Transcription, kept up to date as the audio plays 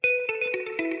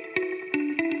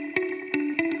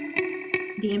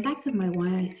The impacts of my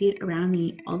why, I see it around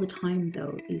me all the time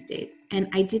though these days. And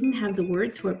I didn't have the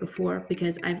words for it before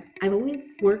because I've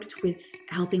always worked with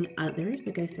helping others,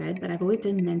 like I said, but I've always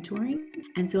done mentoring.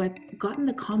 And so I've gotten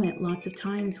the comment lots of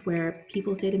times where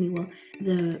people say to me, well,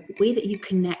 the way that you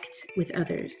connect with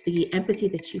others, the empathy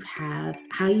that you have,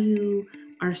 how you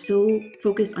are so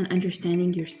focused on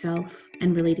understanding yourself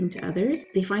and relating to others,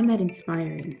 they find that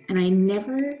inspiring. And I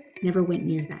never went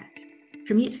near that.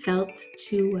 For me, it felt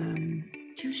too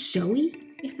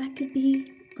showy, if that could be.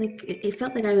 Like it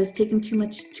felt like I was taking too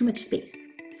much space.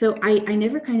 So I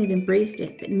never kind of embraced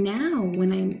it. But now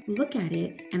when I look at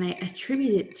it and I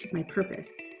attribute it to my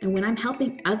purpose, and when I'm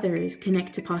helping others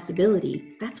connect to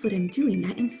possibility, that's what I'm doing.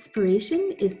 That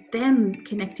inspiration is them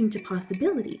connecting to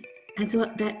possibility. And so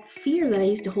that fear that I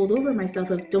used to hold over myself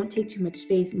of don't take too much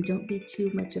space and don't be too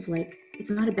much of like,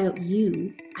 it's not about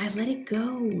you, I let it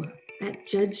go. That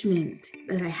judgment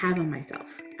that I have on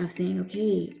myself of saying,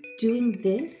 okay, doing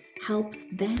this helps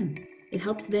them. It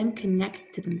helps them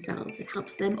connect to themselves. It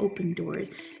helps them open doors.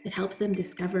 It helps them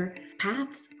discover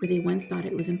paths where they once thought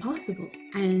it was impossible.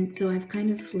 And so I've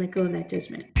kind of let go of that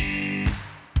judgment.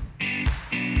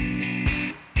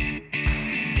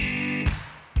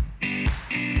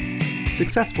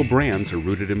 Successful brands are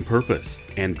rooted in purpose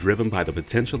and driven by the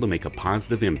potential to make a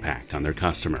positive impact on their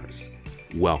customers.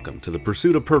 Welcome to The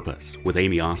Pursuit of Purpose with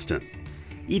Amy Austin.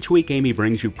 Each week, Amy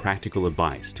brings you practical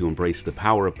advice to embrace the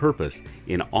power of purpose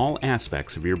in all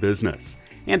aspects of your business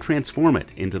and transform it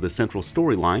into the central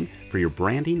storyline for your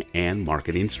branding and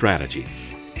marketing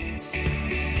strategies.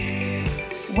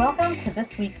 Welcome to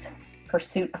this week's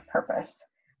Pursuit of Purpose.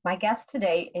 My guest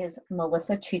today is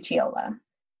Melissa Ciciola.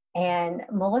 And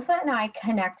Melissa and I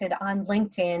connected on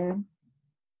LinkedIn,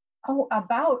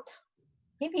 about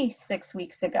maybe 6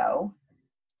 weeks ago.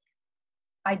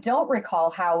 I don't recall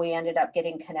how we ended up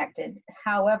getting connected.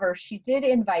 However, she did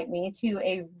invite me to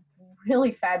a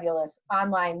really fabulous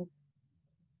online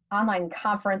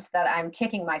conference that I'm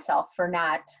kicking myself for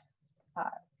not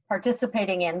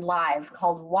participating in live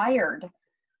called Wired.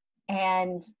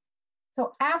 And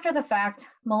so after the fact,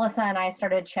 Melissa and I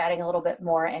started chatting a little bit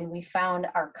more, and we found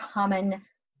our common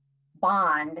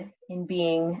bond in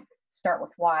being Start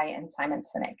With Why and Simon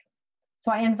Sinek.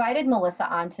 So I invited Melissa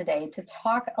on today to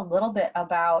talk a little bit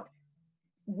about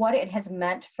what it has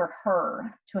meant for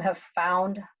her to have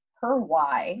found her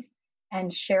why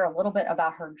and share a little bit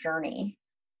about her journey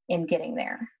in getting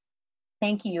there.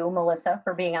 Thank you, Melissa,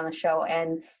 for being on the show.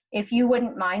 And if you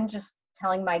wouldn't mind just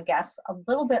telling my guests a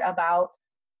little bit about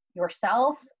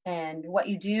yourself and what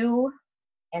you do,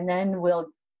 and then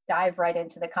we'll dive right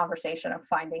into the conversation of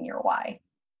finding your why.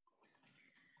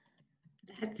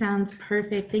 That sounds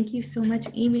perfect. Thank you so much,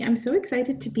 Amy. I'm so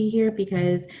excited to be here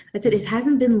because that's it. It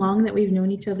hasn't been long that we've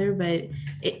known each other, but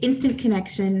instant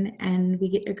connection, and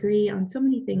we agree on so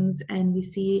many things, and we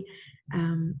see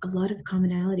a lot of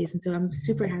commonalities. And so I'm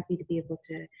super happy to be able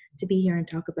to be here and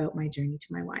talk about my journey to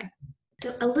my why.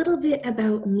 So a little bit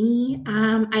about me.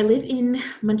 I live in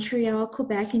Montreal,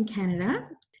 Quebec in Canada.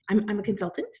 I'm a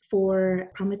consultant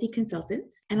for Promethe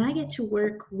Consultants, and I get to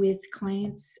work with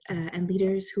clients and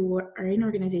leaders who are in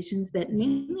organizations that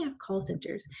mainly have call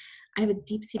centers. I have a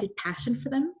deep-seated passion for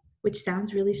them, which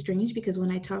sounds really strange because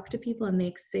when I talk to people and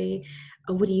they say,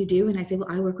 oh, what do you do? And I say,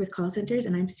 well, I work with call centers,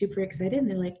 and I'm super excited. And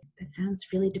they're like, that sounds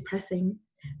really depressing.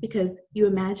 Because you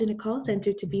imagine a call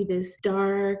center to be this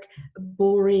dark,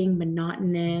 boring,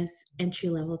 monotonous,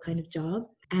 entry-level kind of job.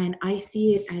 And I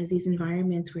see it as these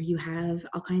environments where you have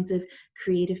all kinds of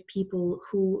creative people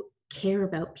who care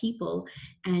about people,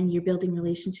 and you're building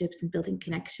relationships and building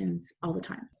connections all the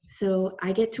time. So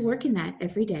I get to work in that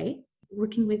every day,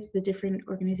 working with the different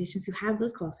organizations who have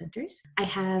those call centers. I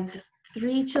have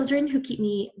 3 children who keep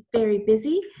me very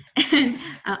busy and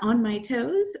on my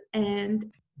toes, and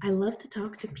I love to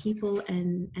talk to people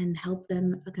and help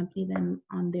them, accompany them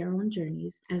on their own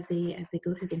journeys as they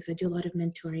go through things. So I do a lot of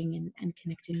mentoring and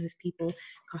connecting with people,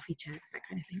 coffee chats, that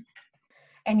kind of thing.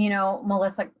 And you know,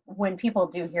 Melissa, when people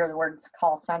do hear the words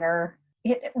call center,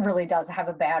 it really does have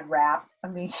a bad rap. I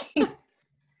mean, you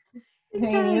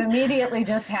immediately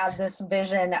just have this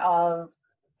vision of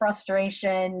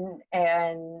frustration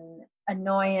and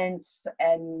annoyance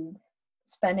and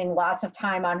spending lots of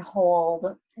time on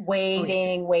hold,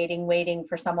 waiting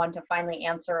for someone to finally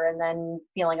answer, and then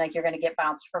feeling like you're going to get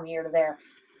bounced from here to there.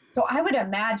 So I would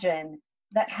imagine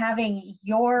that having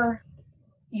your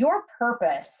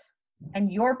purpose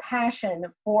and your passion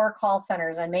for call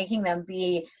centers and making them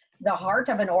be the heart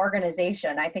of an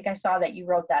organization, I think I saw that you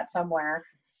wrote that somewhere.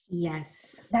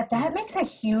 Yes. That makes a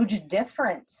huge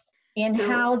difference in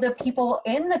how the people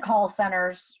in the call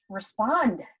centers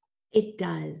respond. It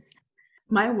does.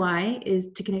 My why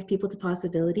is to connect people to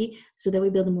possibility so that we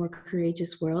build a more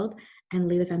courageous world and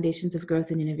lay the foundations of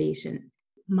growth and innovation.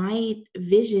 My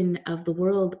vision of the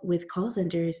world with call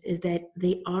centers is that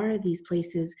they are these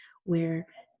places where,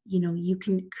 you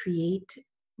can create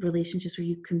relationships, where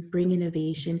you can bring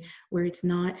innovation, where it's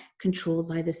not controlled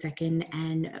by the second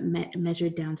and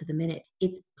measured down to the minute.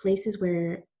 It's places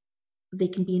where they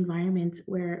can be environments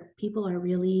where people are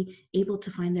really able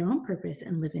to find their own purpose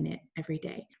and live in it every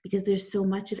day, because there's so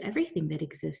much of everything that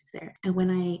exists there. And when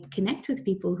I connect with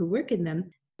people who work in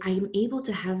them, I'm able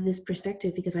to have this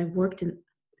perspective because I've worked in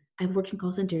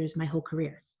call centers my whole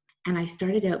career. And I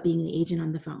started out being an agent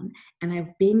on the phone, and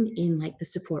I've been in like the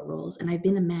support roles, and I've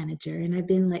been a manager, and I've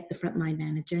been like the frontline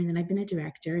manager, and then I've been a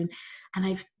director, and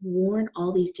I've worn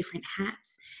all these different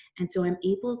hats. And so I'm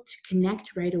able to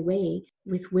connect right away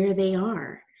with where they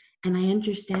are. And I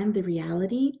understand the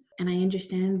reality, and I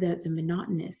understand the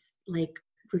monotonous like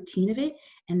routine of it.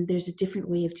 And there's a different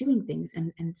way of doing things.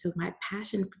 And so my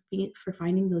passion for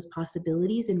finding those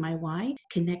possibilities in my why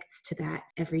connects to that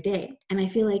every day. And I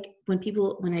feel like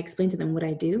when I explain to them what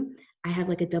I do, I have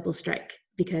like a double strike,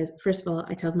 because first of all,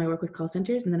 I tell them I work with call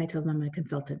centers, and then I tell them I'm a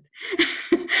consultant.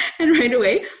 And right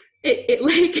away, it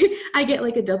like I get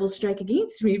like a double strike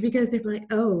against me, because they're like,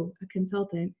 oh, a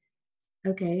consultant.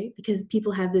 Okay, because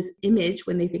people have this image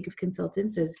when they think of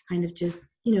consultants as kind of just,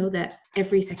 that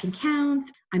every second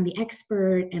counts. I'm the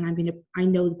expert, and I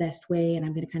know the best way, and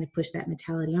I'm going to kind of push that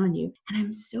mentality on you. And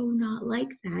I'm so not like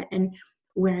that. And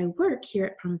where I work here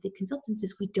at Promenade Consultants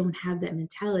is we don't have that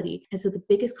mentality. And so the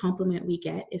biggest compliment we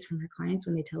get is from our clients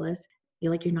when they tell us,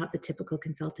 you're not the typical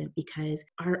consultant, because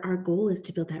our goal is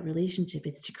to build that relationship.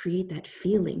 It's to create that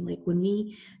feeling. Like when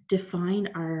we define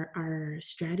our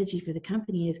strategy for the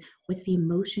company is, what's the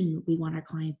emotion we want our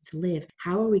clients to live?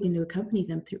 How are we going to accompany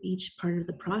them through each part of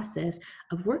the process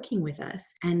of working with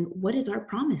us? And what is our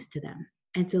promise to them?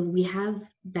 And so we have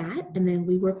that, and then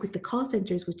we work with the call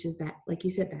centers, which is that, like you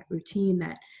said, that routine,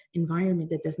 that environment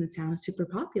that doesn't sound super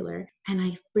popular. And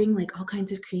I bring like all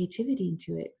kinds of creativity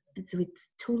into it. And so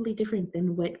it's totally different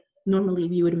than what normally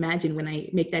you would imagine when I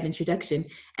make that introduction.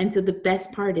 And so the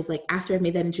best part is, like, after I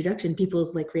made that introduction,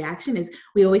 people's like reaction is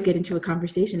we always get into a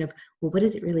conversation of, well, what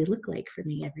does it really look like for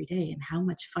me every day? And how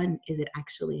much fun is it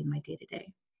actually in my day to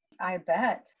day? I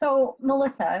bet. So,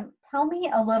 Melissa, tell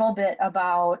me a little bit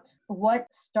about what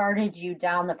started you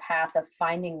down the path of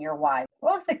finding your why.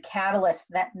 What was the catalyst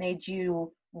that made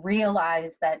you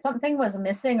realize that something was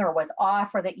missing or was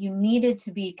off, or that you needed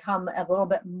to become a little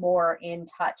bit more in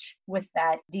touch with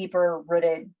that deeper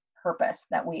rooted purpose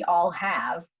that we all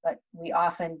have, but we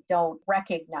often don't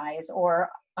recognize or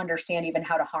understand even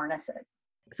how to harness it?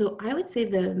 So I would say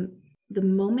the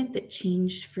moment that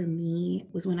changed for me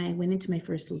was when I went into my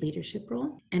first leadership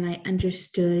role, and I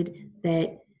understood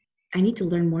that I need to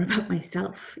learn more about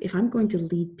myself. If I'm going to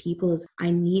lead people, I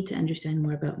need to understand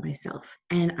more about myself,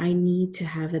 and I need to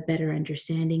have a better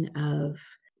understanding of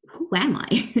who am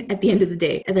I at the end of the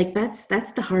day. Like that's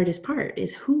the hardest part,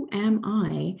 is who am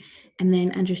I? And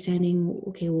then understanding,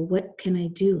 okay, well, what can I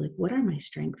do? Like, what are my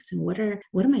strengths, and what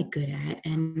am I good at?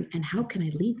 And how can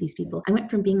I lead these people? I went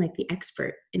from being like the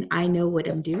expert and I know what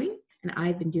I'm doing, and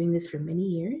I've been doing this for many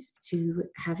years, to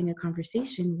having a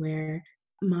conversation where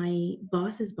my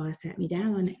boss's boss sat me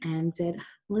down and said,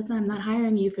 Melissa, I'm not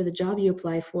hiring you for the job you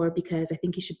applied for, because I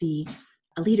think you should be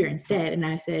a leader instead. And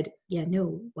I said, yeah,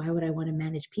 no, why would I want to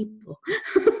manage people?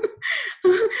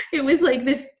 It was like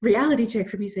this reality check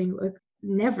for me, saying, look,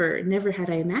 never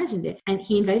had I imagined it. And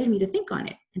he invited me to think on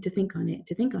it, and to think on it,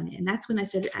 to think on it. And that's when I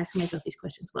started asking myself these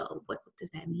questions. Well, what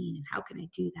does that mean? And how can I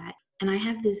do that? And I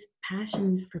have this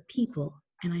passion for people,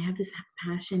 and I have this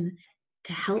passion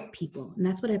to help people. And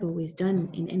that's what I've always done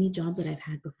in any job that I've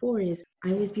had before, is I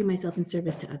always view myself in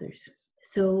service to others.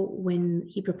 So when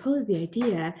he proposed the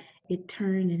idea, it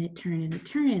turned and it turned and it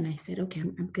turned. And I said, okay,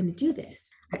 I'm going to do this.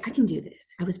 I can do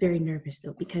this. I was very nervous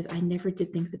though, because I never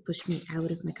did things that pushed me out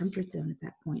of my comfort zone at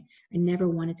that point. I never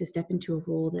wanted to step into a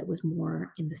role that was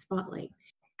more in the spotlight.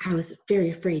 I was very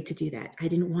afraid to do that. I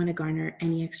didn't want to garner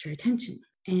any extra attention.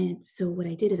 And so what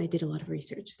I did is I did a lot of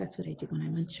research. That's what I did when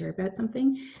I'm unsure about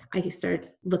something. I started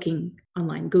looking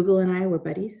online. Google and I were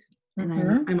buddies. And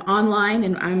I'm online,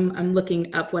 and I'm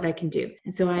looking up what I can do.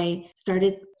 And so I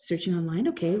started searching online.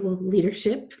 Okay, well,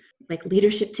 leadership, like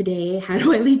leadership today. How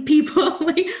do I lead people?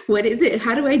 Like, what is it?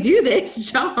 How do I do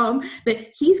this job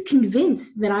that he's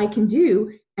convinced that I can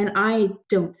do, and I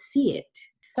don't see it?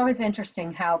 It's always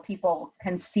interesting how people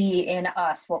can see in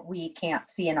us what we can't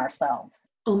see in ourselves.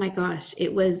 Oh my gosh,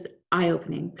 it was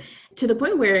eye-opening, to the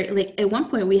point where, like, at one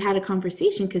point we had a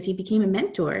conversation, because he became a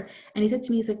mentor, and he said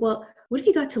to me, he's like, well, what if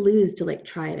you got to lose to like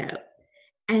try it out?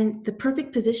 And the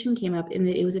perfect position came up in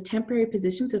that it was a temporary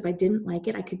position. So if I didn't like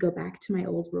it, I could go back to my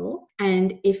old role.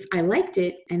 And if I liked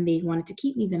it and they wanted to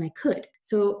keep me, then I could.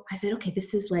 So I said, okay,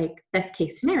 this is like best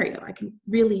case scenario. I can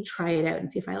really try it out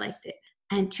and see if I liked it.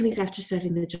 And 2 weeks after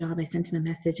starting the job, I sent him a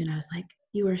message and I was like,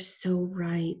 you are so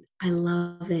right. I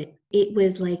love it. It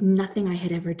was like nothing I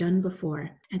had ever done before.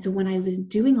 And so when I was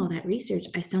doing all that research,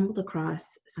 I stumbled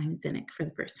across Simon Sinek for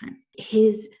the first time.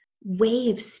 His way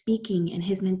of speaking and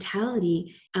his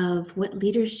mentality of what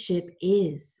leadership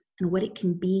is and what it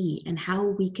can be and how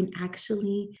we can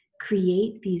actually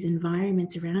create these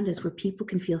environments around us where people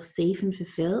can feel safe and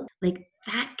fulfilled, like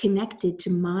that connected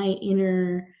to my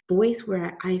inner voice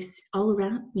where I've all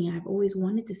around me, I've always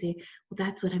wanted to say, well,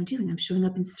 that's what I'm doing. I'm showing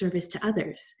up in service to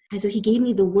others. And so he gave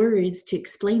me the words to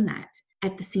explain that.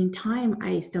 At the same time,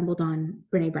 I stumbled on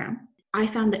Brene Brown. I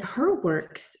found that her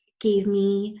works gave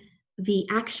me the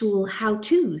actual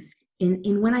how-tos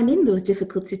in when I'm in those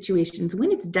difficult situations,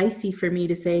 when it's dicey for me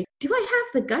to say, do I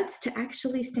have the guts to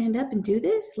actually stand up and do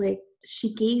this? Like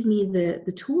she gave me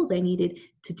the tools I needed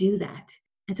to do that.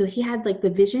 And so he had like the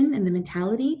vision and the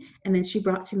mentality, and then she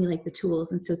brought to me like the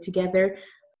tools. And so together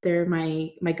they're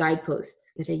my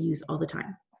guideposts that I use all the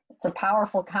time. It's a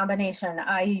powerful combination.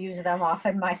 I use them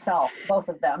often myself, both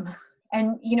of them.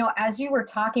 And, as you were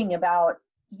talking about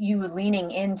you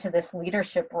leaning into this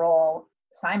leadership role,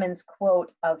 Simon's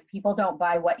quote of people don't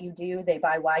buy what you do, they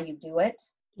buy why you do it,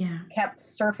 kept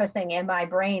surfacing in my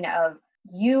brain of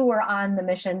you were on the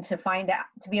mission to find out,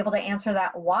 to be able to answer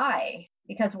that why.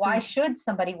 Because why should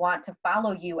somebody want to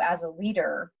follow you as a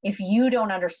leader if you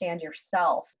don't understand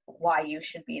yourself why you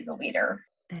should be the leader?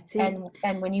 That's it.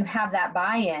 And when you have that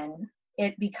buy-in,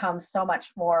 it becomes so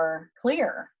much more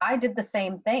clear. I did the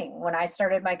same thing when I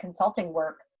started my consulting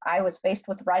work. I was faced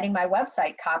with writing my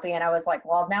website copy and I was like,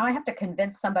 well, now I have to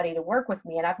convince somebody to work with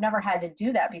me and I've never had to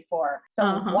do that before. So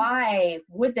why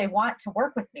would they want to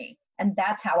work with me? And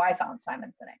that's how I found Simon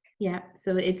Sinek. Yeah.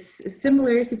 So it's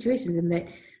similar situations in that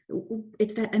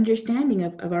it's that understanding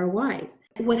of our whys.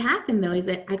 What happened though is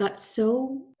that I got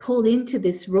so pulled into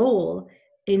this role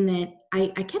in that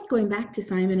I kept going back to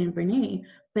Simon and Brene,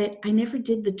 but I never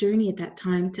did the journey at that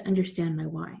time to understand my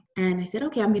why. And I said,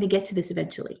 okay, I'm going to get to this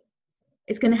eventually.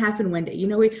 It's going to happen one day.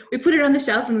 We put it on the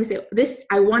shelf and we say, this,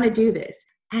 I want to do this.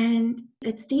 And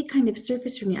it stayed kind of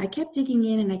surface for me. I kept digging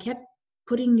in and I kept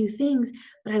putting new things,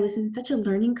 but I was in such a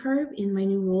learning curve in my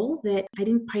new role that I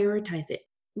didn't prioritize it.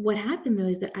 What happened though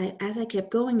is that as I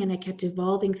kept going and I kept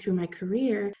evolving through my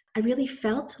career, I really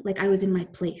felt like I was in my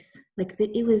place, like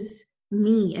that it was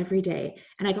me every day.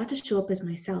 And I got to show up as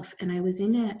myself. And I was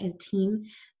in a team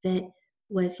that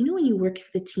was, when you work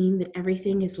with a team that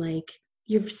everything is like,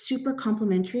 you're super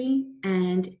complimentary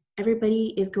and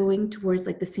everybody is going towards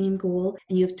like the same goal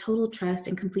and you have total trust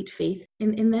and complete faith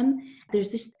in them. There's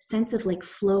this sense of like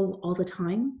flow all the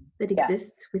time that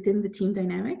exists within the team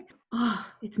dynamic. Oh,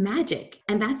 it's magic.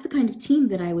 And that's the kind of team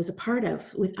that I was a part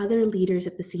of with other leaders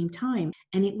at the same time.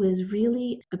 And it was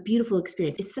really a beautiful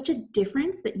experience. It's such a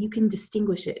difference that you can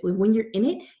distinguish it. When you're in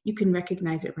it, you can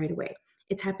recognize it right away.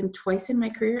 It's happened twice in my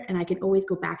career and I can always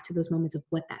go back to those moments of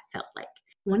what that felt like.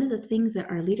 One of the things that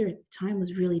our leader at the time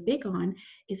was really big on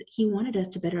is he wanted us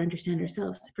to better understand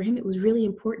ourselves. For him, it was really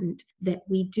important that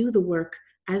we do the work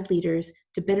as leaders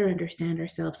to better understand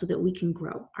ourselves so that we can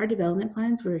grow. Our development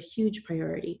plans were a huge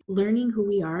priority. Learning who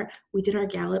we are, we did our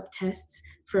Gallup tests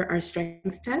for our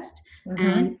strengths test,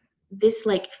 and this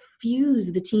like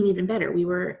fused the team even better. We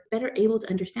were better able to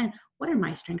understand what are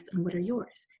my strengths and what are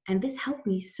yours. And this helped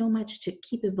me so much to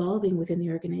keep evolving within the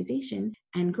organization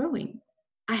and growing.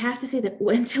 I have to say that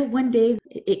until one day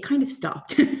it kind of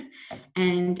stopped.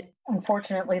 And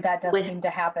unfortunately, that does seem to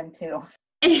happen too.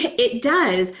 It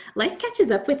does. Life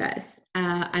catches up with us,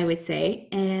 I would say.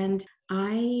 And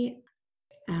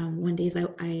one day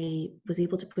I was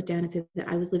able to put down and say that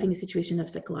I was living a situation of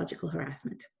psychological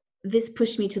harassment. This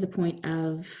pushed me to the point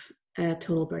of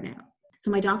total burnout. So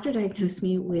my doctor diagnosed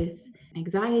me with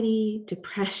anxiety,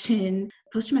 depression,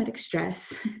 post-traumatic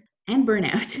stress, and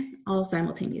burnout all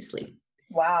simultaneously.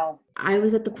 Wow. I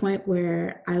was at the point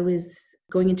where I was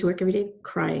going into work every day,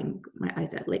 crying my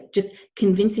eyes out, like just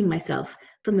convincing myself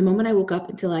from the moment I woke up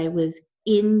until I was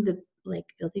in the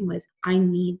building was, I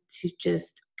need to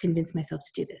just convince myself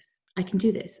to do this. I can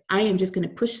do this. I am just going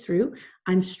to push through.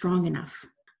 I'm strong enough.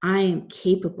 I am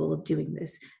capable of doing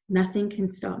this. Nothing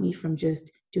can stop me from just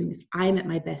doing this. I'm at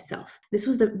my best self. This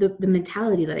was the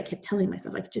mentality that I kept telling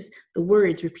myself, like just the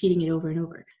words, repeating it over and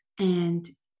over. And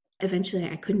eventually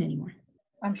I couldn't anymore.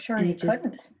 I'm sure you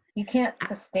couldn't. You can't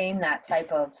sustain that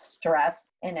type of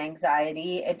stress and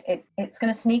anxiety. It's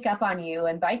going to sneak up on you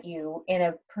and bite you in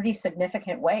a pretty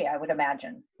significant way, I would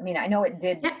imagine. I mean, I know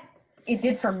Yeah. it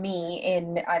did for me,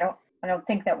 and I don't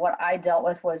think that what I dealt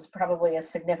with was probably as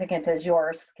significant as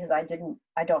yours, because I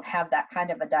don't have that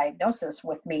kind of a diagnosis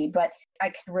with me, but I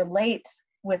can relate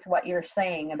with what you're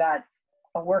saying about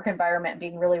a work environment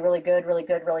being really, really good, really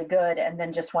good, really good, and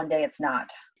then just one day it's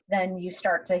not. Then you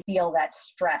start to feel that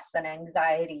stress and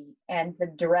anxiety and the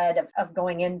dread of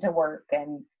going into work.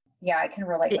 And yeah, I can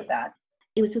relate with that.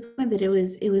 It was to the point that it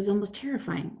was almost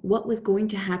terrifying. What was going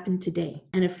to happen today?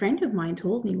 And a friend of mine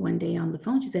told me one day on the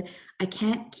phone, she said, I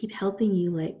can't keep helping you,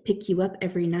 like pick you up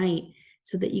every night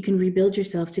so that you can rebuild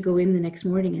yourself to go in the next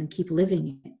morning and keep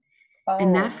living it.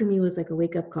 And that for me was like a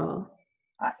wake up call.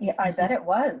 Yeah, I bet it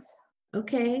was.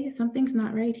 Okay, something's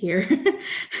not right here.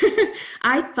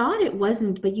 I thought it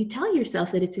wasn't, but you tell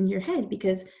yourself that it's in your head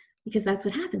because that's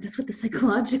what happens. That's what the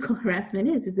psychological harassment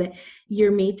is that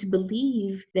you're made to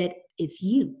believe that it's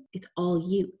you. It's all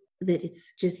you. That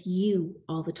it's just you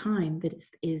all the time. That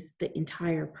is the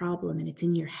entire problem, and it's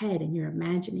in your head, and you're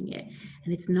imagining it,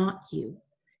 and it's not you.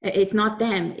 It's not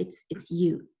them. It's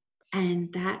you.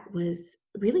 And that was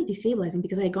really destabilizing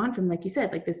because I had gone from, like you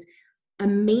said, like this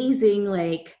amazing,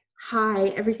 like high,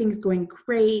 everything's going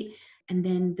great, and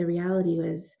then the reality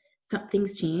was some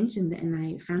things changed, and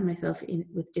I found myself in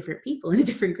with different people in a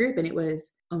different group, and it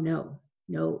was, oh no,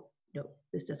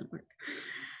 this doesn't work.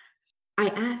 I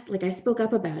asked, like I spoke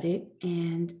up about it,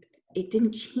 and it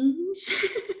didn't change.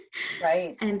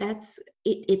 Right. And that's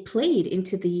it played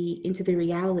into the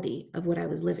reality of what I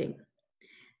was living.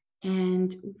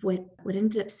 And what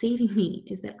ended up saving me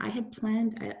is that I had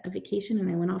planned a vacation,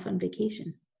 and I went off on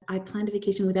vacation. I planned a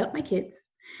vacation without my kids.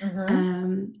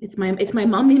 Mm-hmm. It's my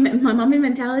mommy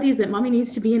mentality is that mommy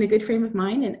needs to be in a good frame of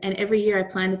mind, and every year I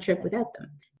plan a trip without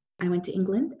them. I went to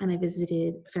England and I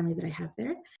visited a family that I have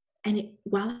there. And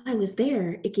while I was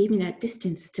there, it gave me that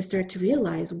distance to start to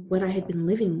realize what I had been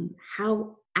living,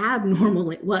 how abnormal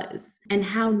it was, and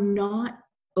how not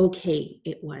okay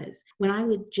it was. When I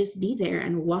would just be there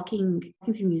and walking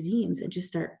through museums and just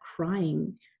start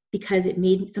crying because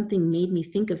something made me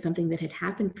think of something that had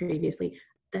happened previously.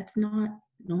 That's not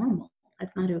normal.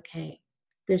 That's not okay.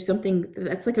 There's something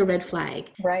that's like a red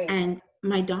flag. Right. And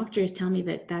my doctors tell me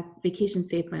that vacation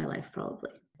saved my life,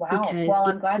 probably. Wow. Because well,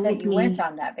 I'm glad that you went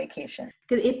on that vacation.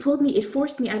 Because it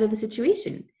forced me out of the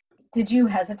situation. Did you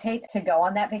hesitate to go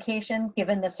on that vacation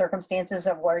given the circumstances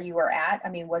of where you were at? I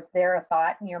mean, was there a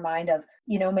thought in your mind of,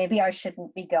 maybe I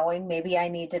shouldn't be going, maybe I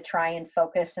need to try and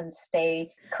focus and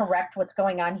correct what's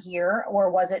going on here? Or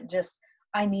was it just,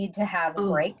 I need to have a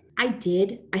break? I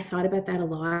did. I thought about that a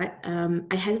lot.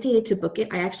 I hesitated to book it.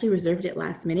 I actually reserved it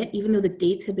last minute, even though the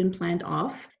dates had been planned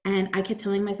off. And I kept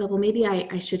telling myself, well, maybe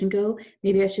I shouldn't go.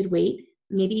 Maybe I should wait.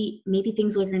 Maybe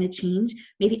things are going to change.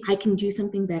 Maybe I can do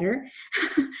something better.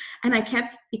 And I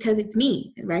kept, because it's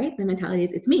me, right? The mentality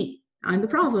is it's me. I'm the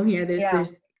problem here.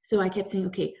 So I kept saying,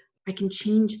 okay, I can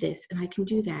change this and I can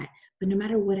do that. But no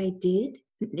matter what I did,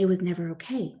 it was never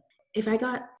okay. If I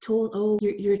got told, oh,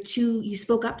 you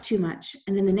spoke up too much,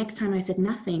 and then the next time I said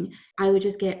nothing, I would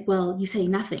just get, well, you say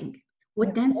nothing.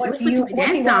 What foot do I dance on?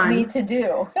 What do you want me to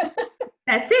do?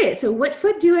 That's it. So what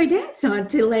foot do I dance on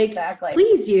to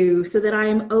please you so that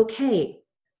I'm okay?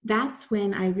 That's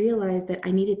when I realized that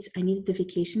I needed the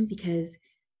vacation because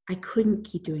I couldn't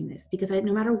keep doing this, because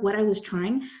no matter what I was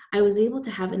trying, I was able to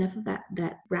have enough of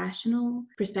that rational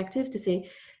perspective to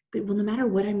say, well, no matter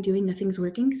what I'm doing, nothing's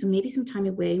working. So maybe some time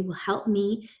away will help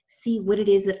me see what it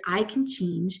is that I can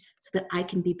change so that I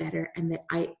can be better and that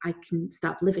I can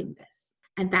stop living this.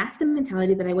 And that's the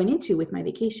mentality that I went into with my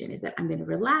vacation, is that I'm going to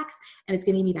relax and it's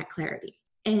going to give me that clarity.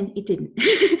 And it didn't.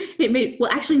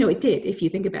 It did. If you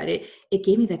think about it, it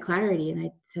gave me that clarity. And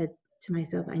I said to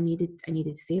myself, I needed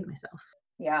to save myself.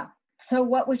 Yeah. So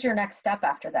what was your next step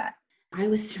after that? I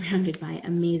was surrounded by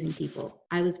amazing people.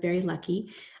 I was very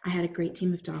lucky. I had a great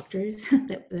team of doctors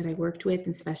that I worked with,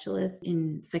 and specialists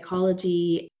in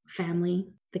psychology, family,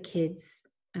 the kids.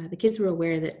 The kids were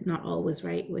aware that not all was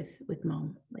right with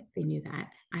mom. Like, they knew that.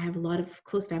 I have a lot of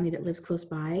close family that lives close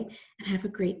by, and I have a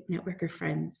great network of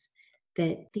friends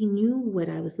that they knew what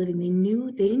I was living. They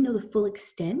didn't know the full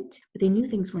extent, but they knew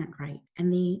things weren't right.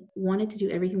 And they wanted to do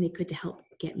everything they could to help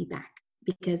get me back.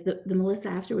 Because the Melissa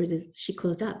afterwards she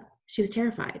closed up. She was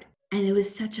terrified. And it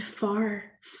was such a far,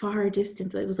 far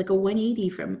distance. It was like a 180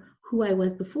 from who I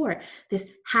was before.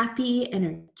 This happy,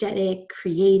 energetic,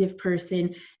 creative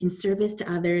person in service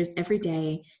to others every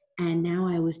day. And now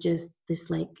I was just this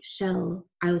like shell.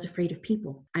 I was afraid of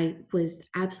people. I was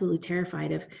absolutely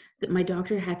terrified of that. My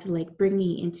doctor had to like bring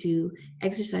me into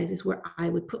exercises where I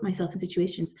would put myself in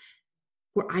situations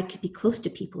where I could be close to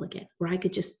people again, where I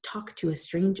could just talk to a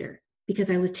stranger because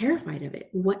I was terrified of it.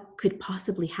 What could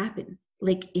possibly happen?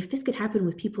 Like, if this could happen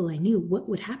with people I knew, what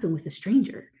would happen with a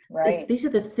stranger? Right. These are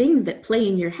the things that play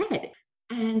in your head.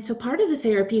 And so part of the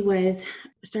therapy was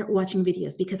start watching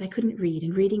videos because I couldn't read,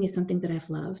 and reading is something that I've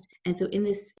loved. And so in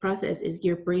this process is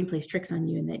your brain plays tricks on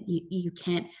you, and that you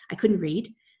can't, I couldn't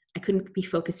read. I couldn't be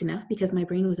focused enough because my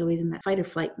brain was always in that fight or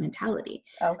flight mentality.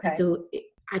 And Okay. so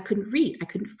I couldn't read. I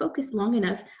couldn't focus long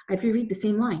enough. I'd reread the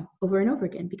same line over and over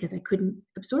again because I couldn't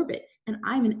absorb it. And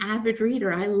I'm an avid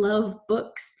reader. I love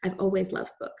books. I've always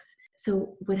loved books.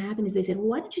 So what happened is they said, well,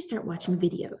 why don't you start watching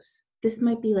videos? This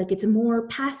might be like, it's a more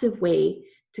passive way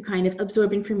to kind of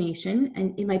absorb information,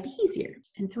 and it might be easier.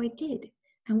 And so I did.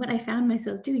 And what I found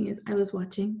myself doing is I was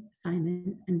watching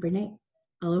Simon and Brene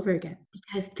all over again,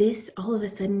 because this, all of a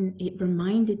sudden, it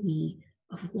reminded me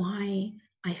of why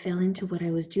I fell into what I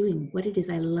was doing, what it is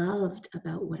I loved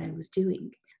about what I was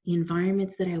doing, the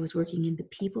environments that I was working in, the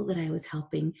people that I was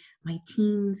helping, my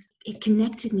teams. It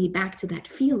connected me back to that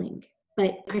feeling,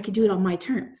 but I could do it on my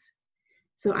terms.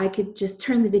 So I could just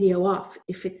turn the video off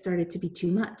if it started to be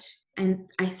too much. And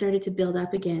I started to build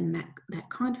up again that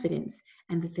confidence,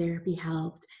 and the therapy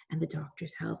helped, and the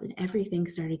doctors helped, and everything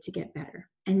started to get better.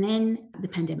 And then the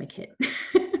pandemic hit.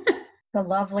 The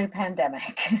lovely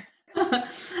pandemic.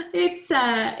 It's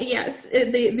yes,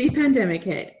 the pandemic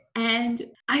hit, and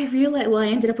I realized, well, I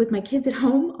ended up with my kids at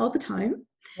home all the time.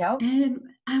 Yep. And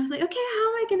I was like, okay, how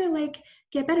am I gonna like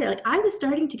get better? Like, I was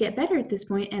starting to get better at this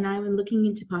point, and I was looking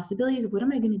into possibilities. What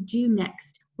am I gonna do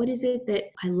next? What is it that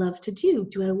I love to do?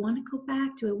 Do I want to go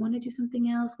back? Do I want to do something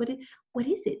else? What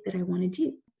is it that I want to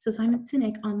do? So Simon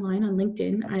Sinek online on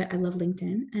LinkedIn, I love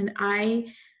LinkedIn, and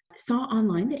I saw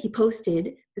online that he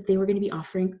posted that they were going to be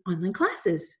offering online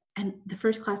classes. And the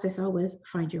first class I saw was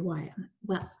Find Your Why. I'm like,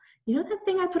 well, you know that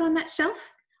thing I put on that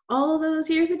shelf all those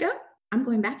years ago? I'm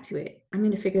going back to it. I'm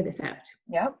going to figure this out.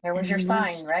 Yep. There was And your I sign,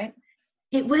 launched. right?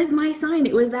 It was my sign.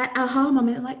 It was that aha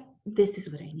moment, like, this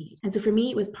is what I need. And so for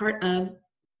me, it was part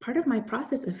of my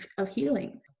process of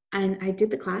healing. And I did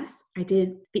the class, I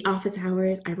did the office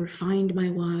hours, I refined my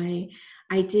why.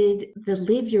 I did the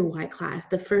Live Your Why class,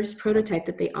 the first prototype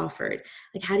that they offered.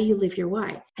 Like, how do you live your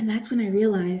why? And that's when I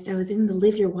realized I was in the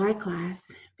Live Your Why class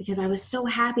because I was so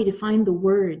happy to find the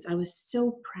words. I was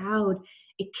so proud.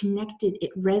 It connected, it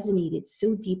resonated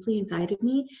so deeply inside of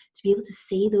me to be able to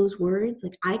say those words.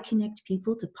 Like, I connect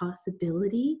people to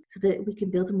possibility so that we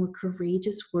can build a more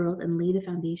courageous world and lay the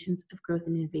foundations of growth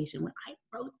and innovation. When I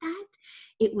wrote that,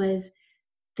 it was,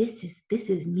 this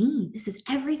is me. This is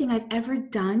everything I've ever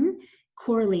done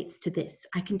correlates to this.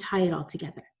 I can tie it all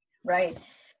together. Right.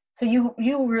 So you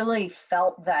really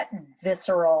felt that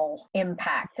visceral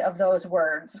impact of those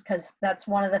words, because that's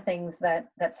one of the things that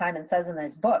Simon says in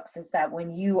his books, is that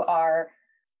when you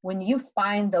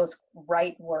find those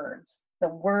right words, the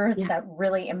words that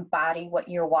really embody what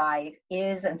your why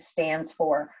is and stands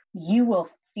for, you will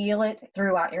feel it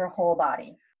throughout your whole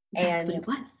body. That's what it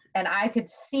was. And I could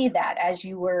see that as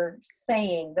you were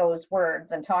saying those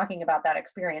words and talking about that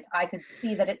experience, I could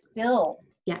see that it still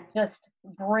just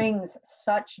brings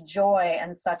such joy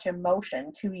and such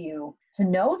emotion to you to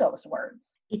know those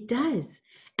words. It does.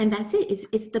 And that's it.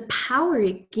 It's the power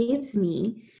it gives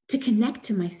me to connect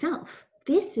to myself.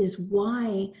 This is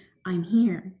why I'm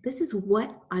here. This is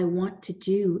what I want to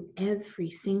do every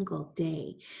single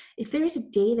day. If there's a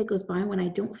day that goes by when I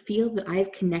don't feel that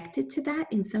I've connected to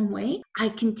that in some way, I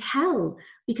can tell,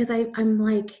 because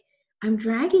I'm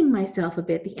dragging myself a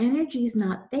bit. The energy's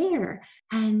not there.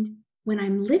 And when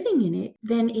I'm living in it,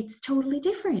 then it's totally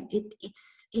different.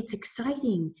 It's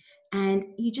exciting, and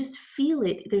you just feel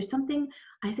it. There's something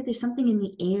in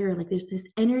the air, like there's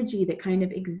this energy that kind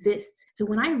of exists. So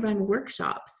when I run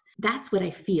workshops, that's what I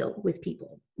feel with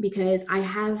people, because I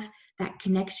have that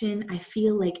connection. I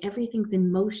feel like everything's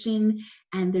in motion,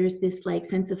 and there's this like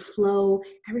sense of flow.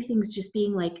 Everything's just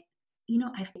being like,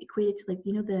 I've equated to like,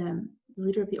 the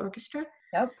leader of the orchestra.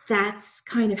 Yep. That's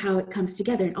kind of how it comes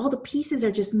together, and all the pieces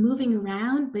are just moving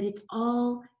around, but it's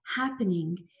all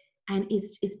happening, and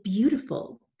it's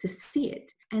beautiful to see it.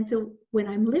 And so when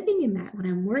I'm living in that, when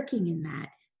I'm working in that,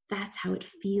 that's how it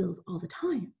feels all the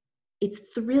time.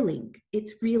 It's thrilling.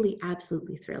 It's really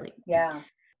absolutely thrilling. Yeah.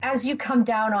 As you come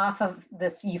down off of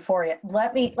this euphoria,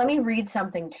 let me read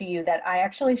something to you that I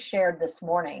actually shared this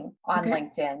morning on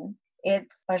LinkedIn.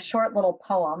 It's a short little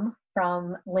poem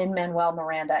from Lin-Manuel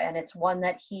Miranda, and it's one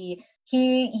that he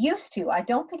used to. I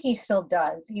don't think he still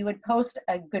does. He would post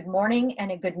a good morning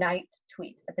and a good night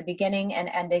tweet at the beginning and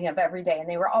ending of every day, and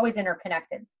they were always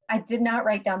interconnected. I did not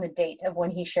write down the date of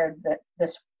when he shared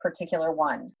this particular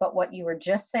one, but what you were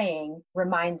just saying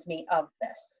reminds me of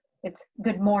this. It's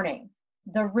good morning,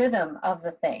 the rhythm of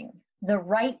the thing, the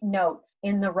right notes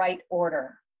in the right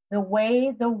order, the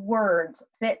way the words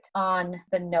sit on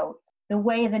the notes, the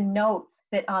way the notes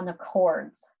sit on the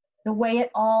chords, the way it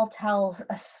all tells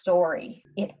a story.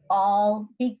 It all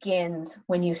begins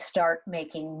when you start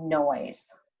making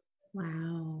noise.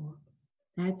 Wow,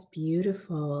 that's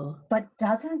beautiful. But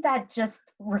doesn't that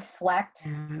just reflect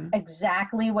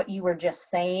exactly what you were just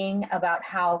saying about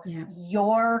how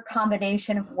your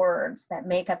combination of words that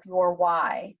make up your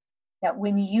why, that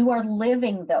when you are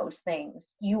living those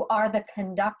things, you are the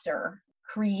conductor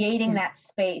creating that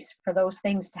space for those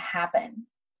things to happen.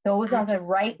 Those are the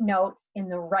right notes in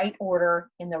the right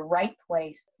order, in the right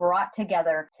place, brought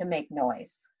together to make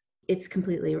noise. It's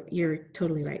completely, you're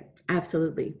totally right.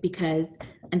 Absolutely.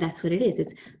 And that's what it is.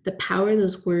 It's the power of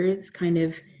those words kind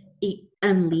of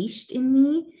unleashed in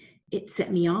me. It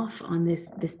set me off on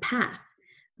this path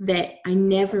that I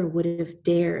never would have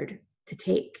dared to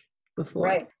take before.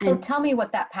 Right. So tell me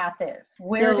what that path is.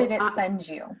 Where did it send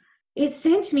you? It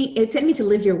sent me to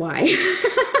live your why.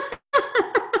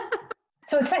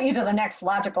 So it sent you to the next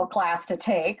logical class to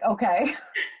take. Okay.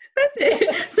 That's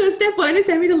it. So step one is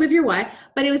send me to live your why.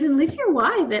 But it was in live your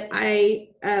why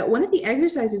that one of the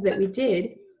exercises that we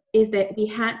did is that we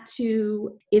had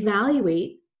to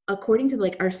evaluate according to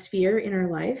like our sphere in our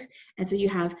life. And so you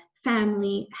have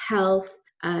family, health,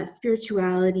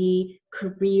 spirituality,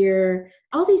 career,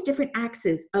 all these different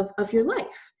axes of your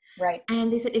life. Right.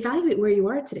 And they said, evaluate where you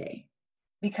are today.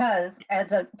 Because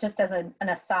as an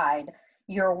aside,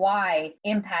 your why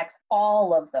impacts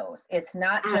all of those. It's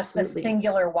not just a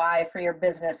singular why for your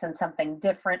business and something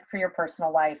different for your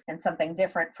personal life and something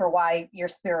different for why you're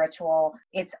spiritual.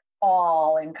 It's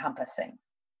all encompassing.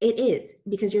 It is,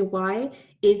 because your why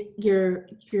is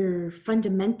your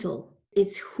fundamental.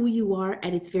 It's who you are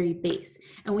at its very base.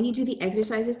 And when you do the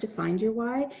exercises to find your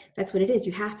why, that's what it is.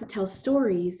 You have to tell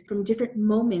stories from different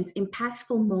moments,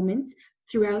 impactful moments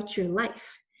throughout your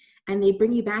life. And they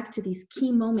bring you back to these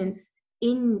key moments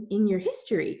in your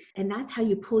history. And that's how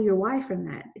you pull your why from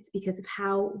that. It's because of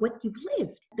what you've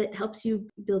lived that helps you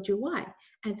build your why.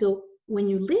 And so when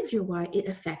you live your why, it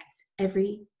affects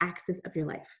every axis of your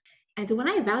life. And so when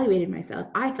I evaluated myself,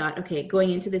 I thought, okay, going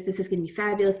into this is going to be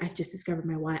fabulous. I've just discovered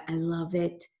my why. I love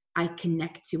it. I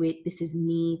connect to it. This is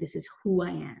me. This is who I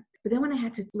am. But then when I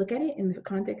had to look at it in the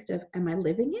context of, am I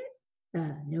living it?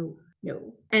 No.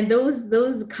 And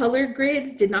those color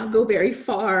grids did not go very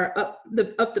far up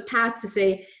the path to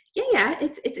say, yeah,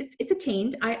 it's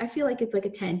attained. I feel like it's like a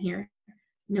 10 here.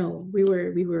 No, we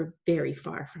were very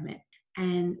far from it.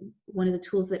 And one of the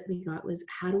tools that we got was,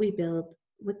 how do we build,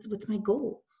 what's my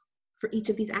goals for each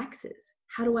of these axes?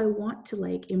 How do I want to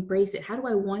embrace it? How do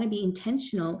I want to be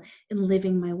intentional in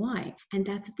living my why? And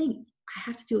that's the thing. I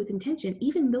have to do it with intention.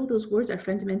 Even though those words are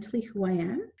fundamentally who I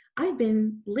am, I've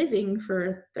been living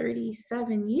for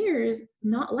 37 years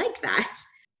not like that.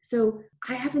 So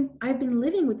I've been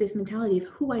living with this mentality of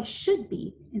who I should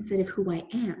be instead of who I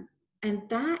am. And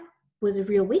that was a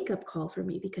real wake-up call for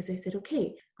me, because I said,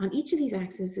 okay, on each of these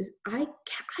axes, I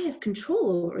have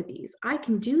control over these. I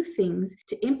can do things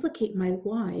to implicate my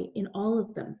why in all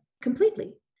of them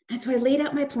completely. And so I laid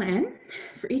out my plan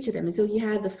for each of them. And so you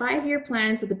had the 5-year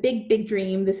plan, so the big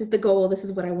dream, this is the goal, this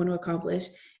is what I want to accomplish.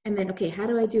 And then, okay, how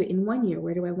do I do it in 1 year?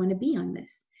 Where do I want to be on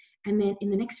this? And then in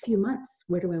the next few months,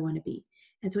 where do I want to be?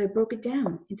 And so I broke it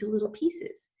down into little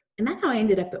pieces. And that's how I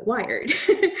ended up at Wired,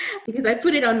 because I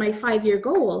put it on my 5-year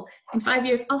goal. In 5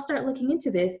 years, I'll start looking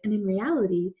into this. And in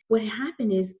reality, what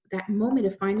happened is that moment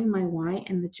of finding my why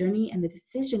and the journey and the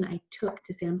decision I took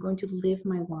to say, I'm going to live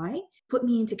my why, put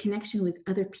me into connection with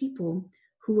other people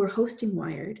who were hosting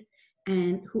Wired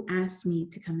and who asked me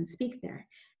to come and speak there.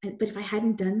 But if I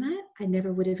hadn't done that, I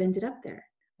never would have ended up there.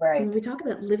 Right. So when we talk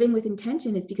about living with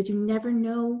intention, it's because you never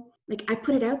know, I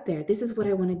put it out there. This is what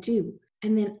I want to do.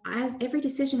 And then as every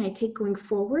decision I take going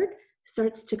forward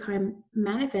starts to kind of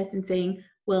manifest and saying,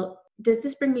 well, does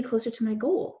this bring me closer to my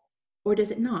goal or does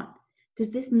it not?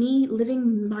 Does this me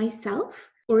living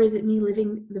myself, or is it me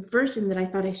living the version that I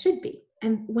thought I should be?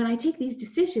 And when I take these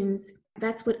decisions,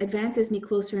 that's what advances me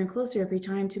closer and closer every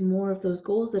time to more of those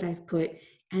goals that I've put.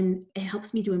 And it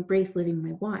helps me to embrace living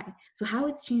my why. So how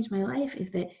it's changed my life is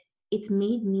that it's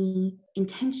made me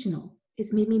intentional.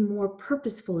 It's made me more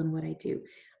purposeful in what I do.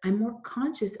 I'm more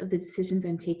conscious of the decisions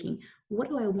I'm taking. What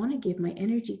do I want to give my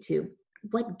energy to?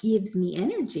 what gives me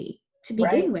energy to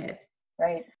begin Right. with.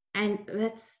 Right. And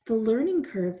that's the learning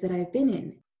curve that I've been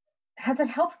in. Has it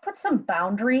helped put some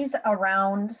boundaries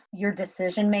around your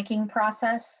decision-making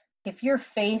process? If you're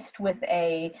faced with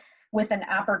an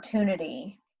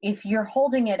opportunity, if you're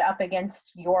holding it up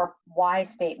against your why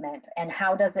statement and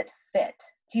how does it fit?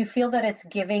 Do you feel that it's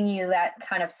giving you that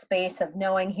kind of space of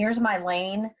knowing, here's my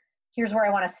lane, here's where I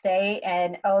want to stay,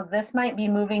 and oh, this might be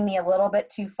moving me a little bit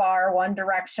too far one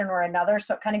direction or another.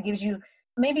 So it kind of gives you,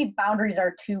 maybe boundaries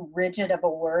are too rigid of a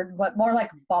word, but more like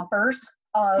bumpers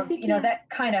I of, think, yeah, that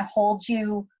kind of holds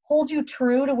you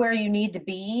true to where you need to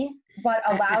be, but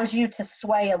I allows you to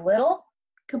sway a little.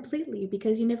 completely,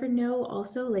 because you never know.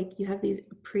 Also, like, you have these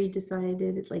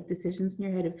pre-decided like decisions in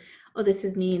your head of, oh, this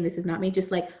is me and this is not me.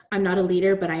 Just like, I'm not a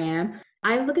leader, but I am.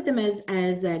 I look at them as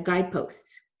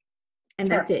guideposts, and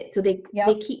that's Sure. it. So they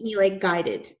Yep. keep me like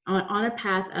guided on a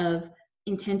path of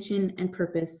intention and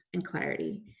purpose and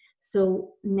clarity.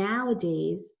 So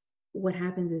nowadays, what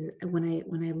happens is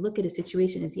when I look at a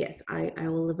situation is, yes, I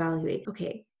will evaluate,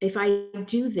 okay, if I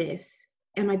do this,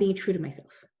 am I being true to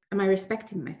myself? Am I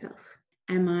respecting myself?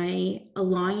 Am I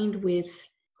aligned with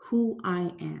who I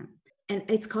am? And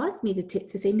it's caused me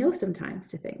to say no sometimes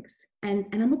to things. And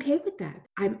I'm okay with that.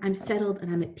 I'm settled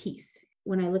and I'm at peace.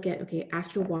 When I look at, okay,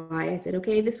 after why, I said,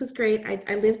 okay, this was great.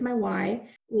 I lived my why.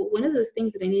 Well, one of those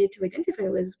things that I needed to identify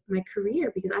was my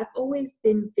career, because I've always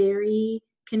been very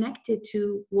connected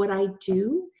to what I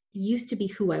do used to be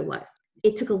who I was.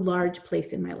 It took a large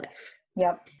place in my life.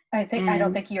 Yep. I don't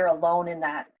And think you're alone in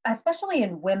that. Especially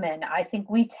in women, I think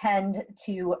we tend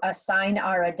to assign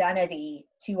our identity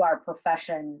to our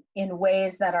profession in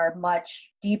ways that are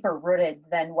much deeper rooted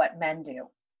than what men do.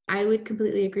 I would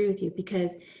completely agree with you,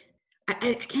 because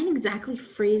I can't exactly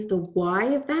phrase the why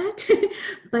of that,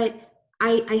 but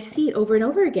I see it over and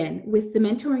over again with the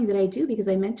mentoring that I do, because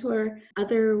I mentor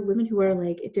other women who are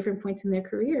like at different points in their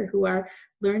career, who are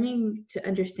learning to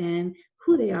understand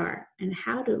who they are and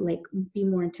how to like be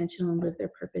more intentional and live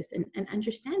their purpose, and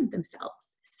understand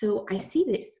themselves. So I see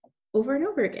this over and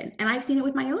over again. And I've seen it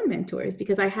with my own mentors,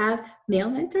 because I have male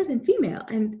mentors and female,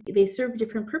 and they serve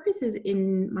different purposes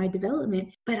in my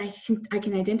development, but I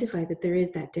can identify that there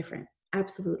is that difference.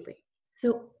 Absolutely.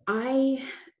 So I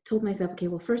told myself, okay,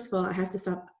 well, first of all, I have to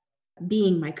stop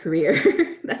being my career.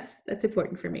 That's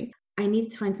important for me. I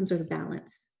needed to find some sort of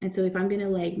balance. And so if I'm going to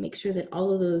like make sure that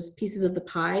all of those pieces of the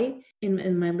pie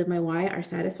in my live my why are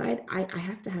satisfied, I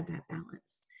have to have that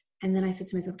balance. And then I said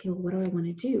to myself, okay, well, what do I want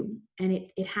to do? And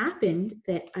it happened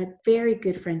that a very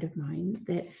good friend of mine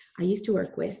that I used to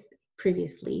work with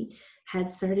previously had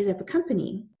started up a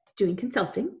company doing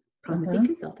consulting, prominently Mm-hmm.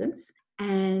 consultants,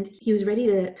 and he was ready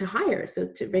to hire,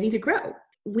 ready to grow.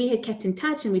 We had kept in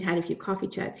touch and we'd had a few coffee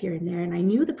chats here and there, and I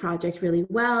knew the project really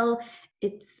well.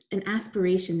 It's an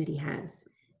aspiration that he has,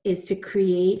 is to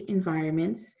create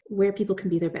environments where people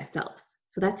can be their best selves.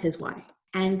 So that's his why.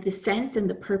 And the sense and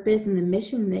the purpose and the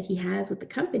mission that he has with the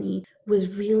company was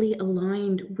really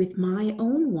aligned with my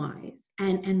own whys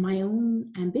and my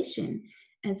own ambition.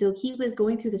 And so he was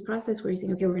going through this process where he's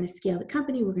saying, okay, we're going to scale the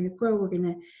company, we're going to grow,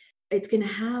 it's going to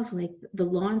have like the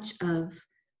launch of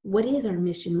what is our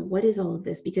mission, what is all of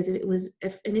this, because it was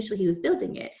initially he was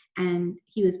building it and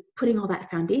he was putting all that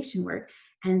foundation work.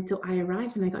 And so I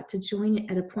arrived and I got to join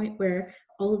it at a point where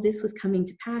all of this was coming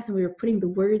to pass and we were putting the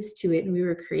words to it and we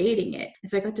were creating it. And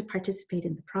so I got to participate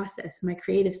in the process. My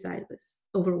creative side was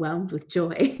overwhelmed with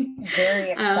joy.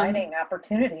 Very um, exciting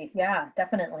opportunity. Yeah,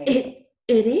 definitely.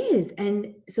 it is.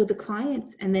 And so the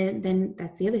clients, and then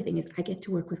that's the other thing, is I get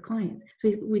to work with clients.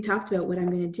 So we talked about what I'm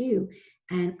going to do,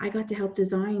 and I got to help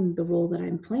design the role that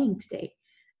I'm playing today.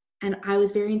 And I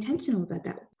was very intentional about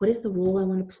that. What is the role I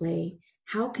want to play?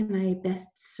 How can I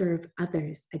best serve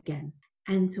others again?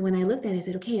 And so when I looked at it, I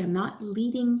said, okay, I'm not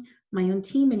leading my own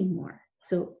team anymore.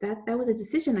 So that was a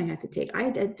decision I had to take. I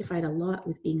identified a lot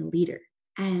with being a leader.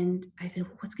 And I said,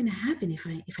 well, what's going to happen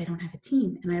if I don't have a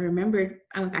team? And I remembered,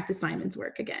 I went back to Simon's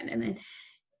work again. And then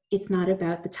it's not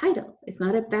about the title. It's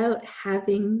not about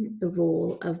having the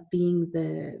role of being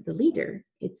the leader.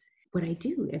 It's what I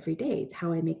do every day. It's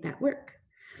how I make that work.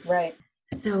 Right.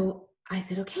 So I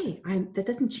said, okay, that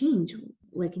doesn't change.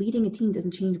 Like, leading a team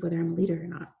doesn't change whether I'm a leader or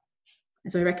not.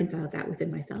 And so I reconciled that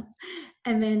within myself.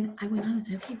 And then I went on and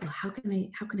said, okay, well, how can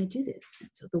I do this? And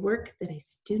so the work that I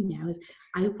do now is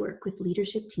I work with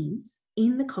leadership teams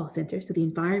in the call center. So the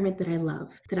environment that I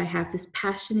love, that I have this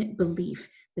passionate belief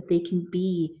that they can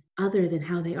be other than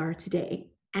how they are today.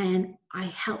 And I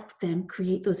help them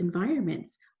create those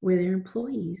environments where their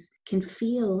employees can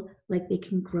feel like they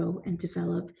can grow and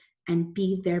develop and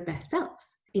be their best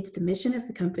selves. It's the mission of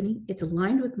the company. It's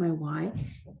aligned with my why.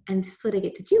 And this is what I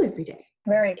get to do every day.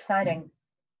 Very exciting.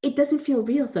 It doesn't feel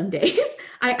real some days.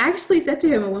 I actually said to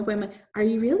him at one point, are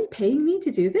you really paying me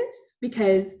to do this?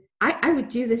 Because I would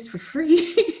do this for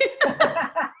free.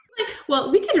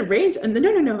 Well, we can arrange.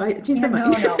 No. I changed my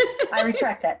mind. No. I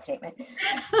retract that statement.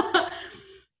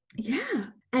 Yeah.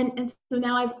 And so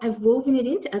now I've woven it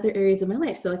into other areas of my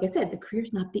life. So like I said, the career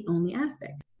is not the only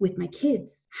aspect. With my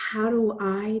kids, how do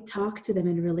I talk to them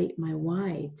and relate my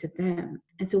why to them?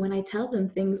 And so when I tell them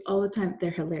things all the time,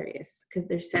 they're hilarious because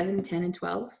they're 7, 10, and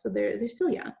 12. So they're still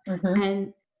young. Mm-hmm.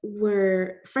 And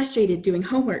we're frustrated doing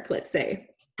homework, let's say.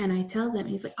 And I tell them,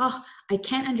 he's like, oh, I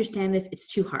can't understand this. It's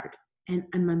too hard. And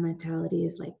my mentality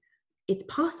is like, it's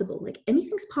possible. Like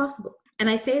anything's possible. And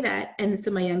I say that. And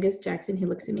so my youngest, Jackson, he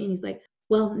looks at me and he's like,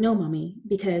 well, no, mommy,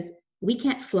 because we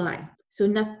can't fly. So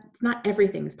not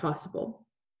everything's possible.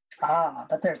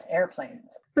 But there's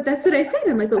airplanes. But that's what I said.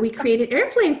 I'm like, but we created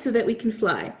airplanes so that we can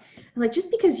fly. I'm like,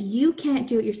 just because you can't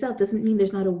do it yourself doesn't mean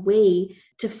there's not a way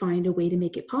to find a way to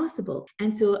make it possible.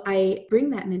 And so I bring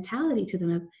that mentality to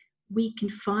them of, we can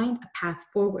find a path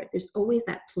forward. There's always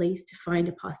that place to find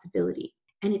a possibility.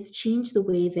 And it's changed the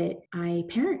way that I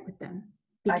parent with them.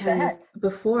 Because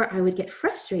before I would get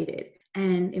frustrated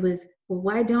and it was, well,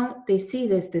 why don't they see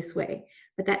this way?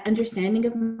 But that understanding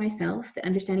of myself, the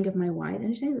understanding of my why, the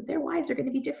understanding that their whys are going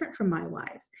to be different from my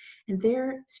whys, and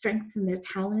their strengths and their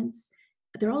talents,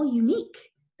 they're all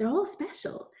unique. They're all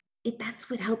special. That's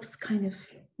what helps kind of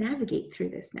navigate through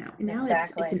this now. And now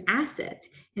it's an asset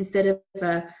instead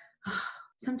of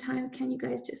sometimes can you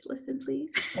guys just listen,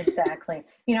 please? Exactly.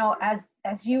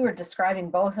 As you were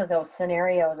describing both of those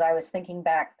scenarios, I was thinking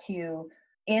back to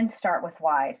in Start With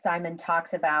Why, Simon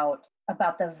talks about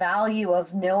the value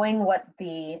of knowing what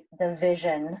the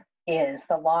vision is,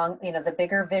 the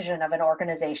bigger vision of an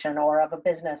organization or of a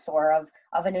business or of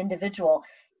an individual,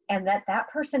 and that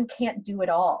person can't do it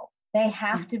all. They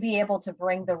have to be able to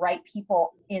bring the right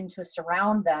people in to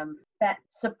surround them that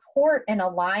support and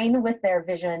align with their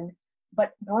vision,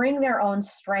 but bring their own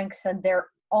strengths and their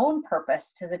own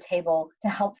purpose to the table to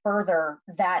help further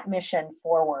that mission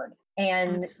forward.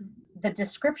 And the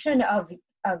description of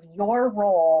your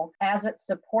role as it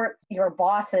supports your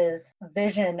boss's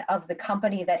vision of the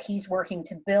company that he's working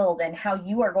to build and how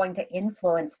you are going to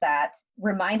influence that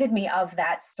reminded me of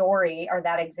that story or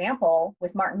that example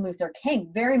with Martin Luther King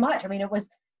very much. I mean, it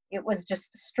was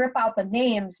just strip out the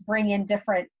names, bring in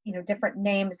different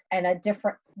names and a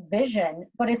different vision,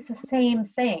 but it's the same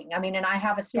thing. I mean, and I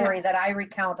have a story that I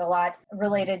recount a lot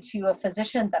related to a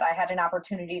physician that I had an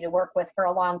opportunity to work with for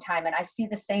a long time. And I see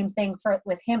the same thing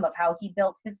with him of how he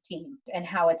built his team and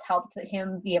how it's helped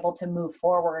him be able to move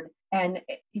forward. And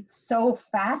it's so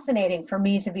fascinating for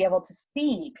me to be able to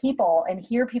see people and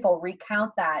hear people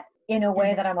recount that in a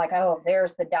way that I'm like, oh,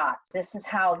 there's the dots. This is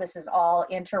how this is all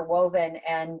interwoven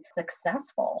and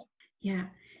successful. Yeah.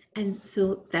 And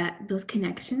so those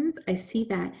connections, I see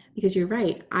that because you're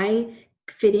right. I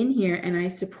fit in here and I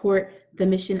support the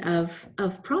mission of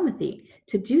Promethe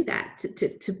to do that,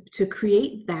 to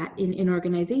create that in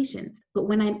organizations. But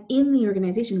when I'm in the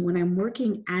organization, when I'm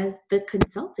working as the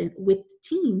consultant with the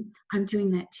team, I'm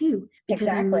doing that too, because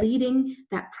I'm leading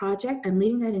that project, I'm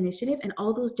leading that initiative, and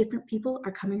all those different people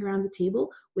are coming around the table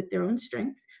with their own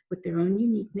strengths, with their own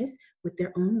uniqueness, with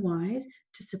their own whys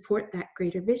to support that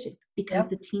greater vision, because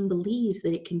the team believes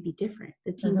that it can be different.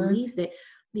 The team believes that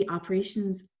the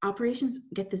operations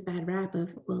get this bad rap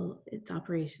of, well, it's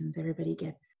operations,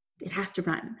 it has to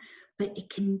run, but it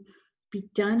can be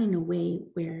done in a way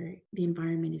where the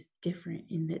environment is different,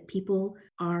 in that people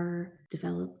are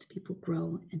developed, people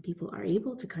grow, and people are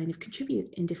able to kind of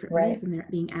contribute in different ways than they're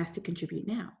being asked to contribute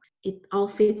now. It all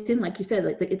fits in, like you said,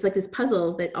 like it's like this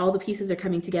puzzle that all the pieces are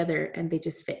coming together and they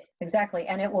just fit. Exactly.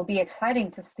 And it will be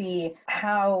exciting to see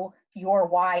how your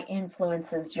why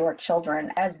influences your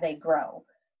children as they grow.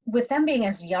 With them being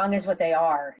as young as what they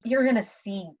are, you're going to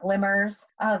see glimmers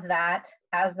of that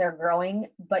as they're growing,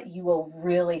 but you will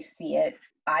really see it,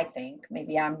 I think.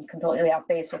 Maybe I'm completely off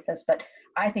base with this, but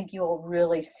I think you will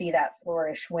really see that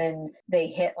flourish when they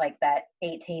hit like that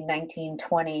 18, 19,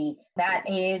 20, that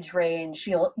age range.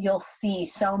 You'll see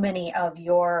so many of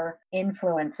your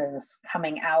influences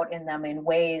coming out in them in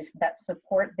ways that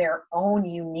support their own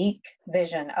unique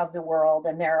vision of the world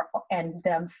and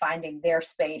them finding their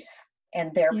space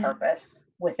and their purpose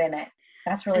within it.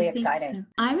 That's really exciting. So.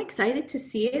 I'm excited to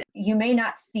see it. You may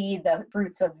not see the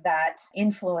fruits of that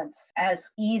influence as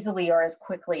easily or as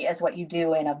quickly as what you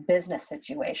do in a business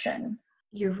situation.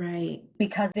 You're right.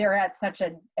 Because they're at such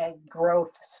a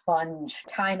growth sponge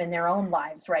time in their own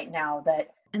lives right now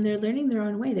that and they're learning their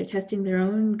own way. They're testing their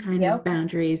own kind of Yep.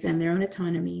 boundaries and their own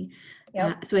autonomy.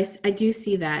 Yep. So I do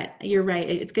see that. You're right.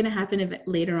 It's going to happen a bit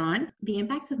later on. The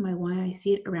impacts of my why, I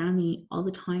see it around me all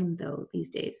the time, though, these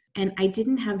days. And I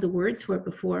didn't have the words for it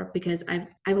before because I've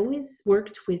always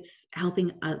worked with helping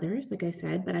others, like I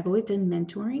said, but I've always done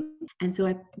mentoring. And so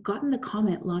I've gotten the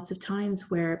comment lots of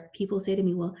times where people say to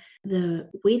me, well, the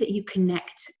way that you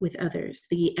connect with others,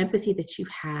 the empathy that you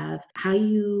have, how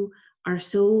you are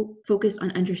so focused on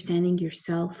understanding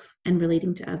yourself and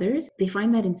relating to others, they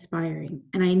find that inspiring.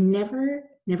 And I never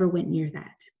went near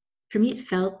that. For me, it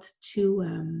felt too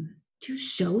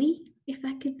showy, if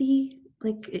that could be.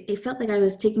 Like it felt like I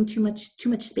was taking too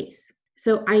much space.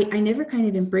 So I never kind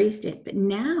of embraced it. But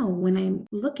now when I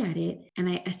look at it and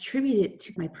I attribute it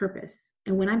to my purpose,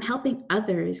 and when I'm helping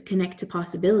others connect to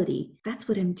possibility, that's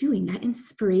what I'm doing. That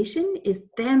inspiration is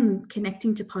them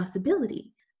connecting to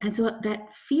possibility. And so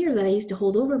that fear that I used to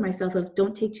hold over myself of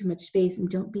don't take too much space and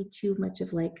don't be too much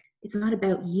of like, it's not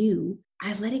about you,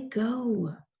 I let it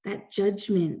go. That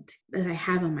judgment that I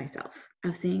have on myself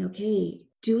of saying, okay,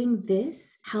 doing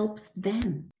this helps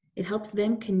them. It helps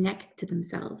them connect to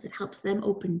themselves. It helps them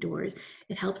open doors.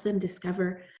 It helps them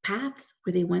discover paths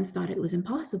where they once thought it was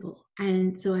impossible.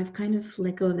 And so I've kind of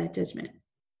let go of that judgment.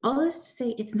 All this to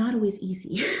say, it's not always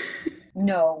easy.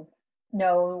 No,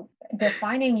 no.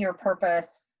 Defining your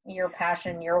purpose, your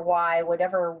passion, your why,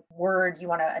 whatever word you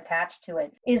want to attach to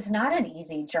it, is not an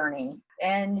easy journey.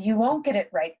 And you won't get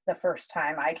it right the first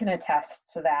time. I can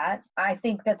attest to that. I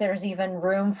think that there's even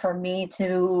room for me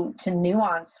to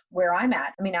nuance where I'm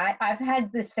at. I mean, I've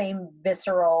had the same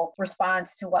visceral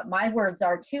response to what my words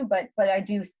are too, but I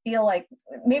do feel like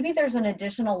maybe there's an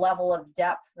additional level of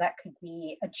depth that could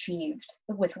be achieved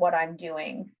with what I'm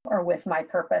doing or with my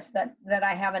purpose that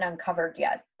I haven't uncovered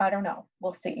yet. I don't know.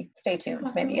 We'll see. Stay tuned.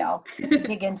 Awesome. Maybe I'll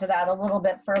dig into that a little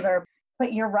bit further.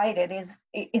 But you're right.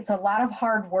 It's a lot of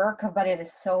hard work, but it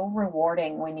is so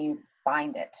rewarding when you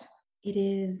find it. It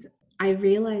is. I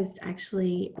realized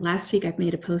actually last week I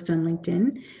made a post on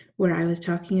LinkedIn where I was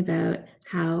talking about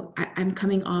how I'm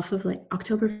coming off of like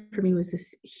October for me was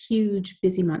this huge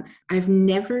busy month. I've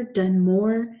never done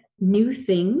more new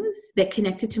things that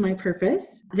connected to my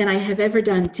purpose than I have ever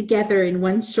done together in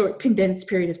one short condensed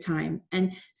period of time.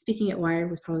 And speaking at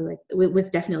Wired was probably like, it was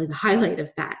definitely the highlight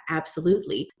of that.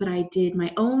 Absolutely. But I did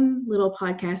my own little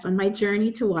podcast on my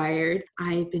journey to Wired.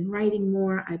 I've been writing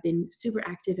more. I've been super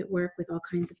active at work with all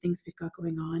kinds of things we've got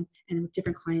going on and with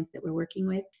different clients that we're working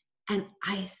with. And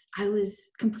I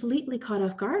was completely caught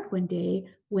off guard one day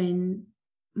when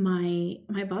my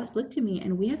boss looked at me,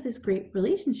 and we have this great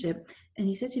relationship, and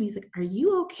he said to me, he's like, "Are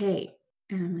you okay?"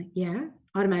 And I'm like, "Yeah."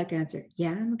 Automatic answer,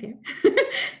 "Yeah, I'm okay."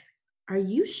 "Are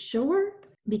you sure?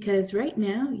 Because right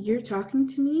now you're talking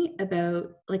to me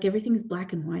about like everything's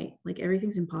black and white, like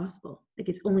everything's impossible, like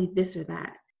it's only this or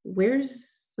that.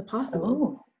 Where's the possible?"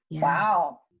 Ooh, Yeah.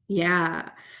 wow. Yeah.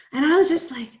 And I was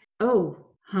just like, "Oh,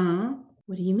 huh?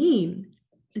 What do you mean?"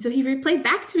 And so he replayed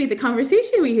back to me the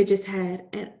conversation we had just had,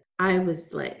 and I was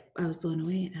blown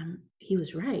away. And he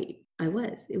was right. It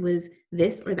was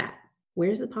this or that.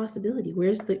 Where's the possibility?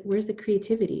 Where's the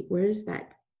creativity? Where's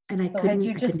that? And So had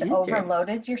you I just couldn't answer.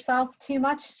 overloaded yourself too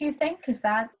much, do you think? Is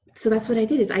that? So that's what I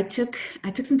did is I took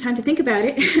some time to think about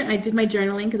it. I did my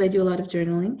journaling because I do a lot of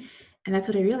journaling. And that's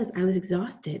what I realized. I was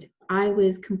exhausted. I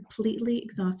was completely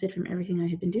exhausted from everything I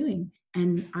had been doing.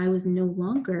 And I was no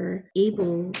longer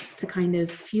able to kind of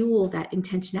fuel that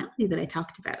intentionality that I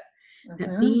talked about.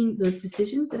 That being those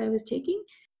decisions that I was taking,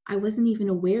 I wasn't even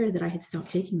aware that I had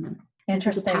stopped taking them.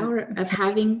 Interesting. And so the power of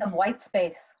having some white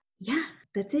space. Yeah,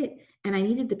 that's it. And I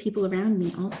needed the people around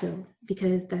me also,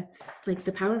 because that's like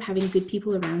the power of having good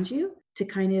people around you to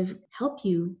kind of help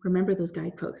you remember those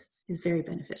guideposts is very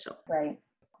beneficial. Right.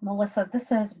 Melissa, this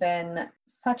has been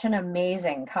such an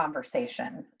amazing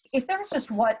conversation. If there was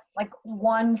just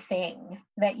one thing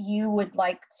that you would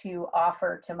like to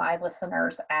offer to my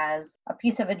listeners as a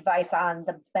piece of advice on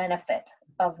the benefit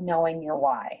of knowing your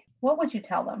why, what would you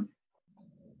tell them?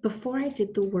 Before I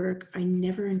did the work, I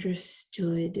never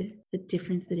understood the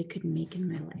difference that it could make in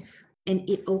my life. And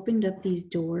it opened up these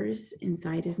doors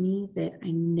inside of me that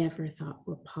I never thought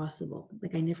were possible.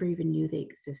 Like I never even knew they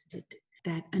existed.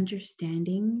 That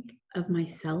understanding of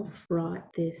myself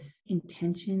brought this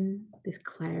intention, this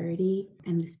clarity,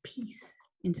 and this peace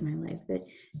into my life that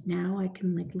now I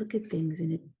can like look at things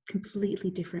in a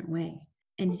completely different way.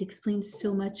 And it explains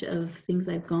so much of things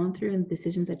I've gone through and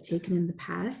decisions I've taken in the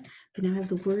past, but now I have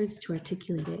the words to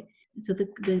articulate it. And so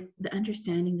the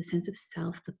understanding, the sense of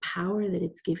self, the power that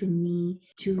it's given me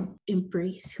to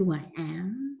embrace who I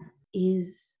am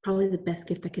is probably the best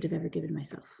gift I could have ever given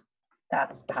myself.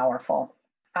 That's powerful.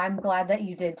 I'm glad that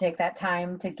you did take that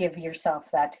time to give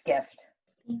yourself that gift.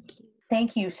 Thank you.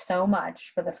 Thank you so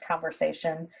much for this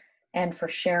conversation and for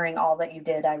sharing all that you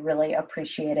did. I really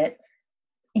appreciate it.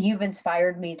 You've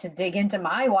inspired me to dig into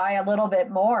my why a little bit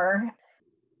more.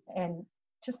 And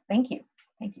just thank you.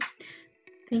 Thank you.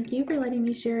 Thank you for letting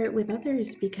me share it with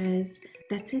others, because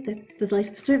that's it. That's the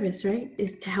life of service, right?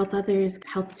 Is to help others,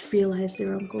 help to realize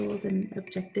their own goals and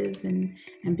objectives and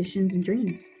ambitions and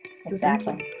dreams. So Exactly.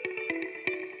 thank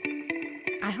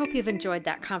you. I hope you've enjoyed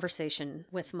that conversation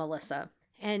with Melissa.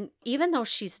 And even though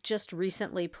she's just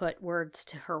recently put words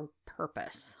to her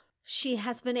purpose, she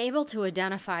has been able to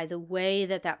identify the way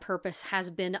that that purpose has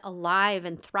been alive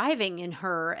and thriving in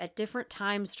her at different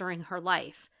times during her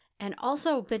life, and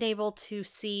also been able to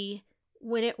see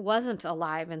when it wasn't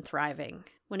alive and thriving,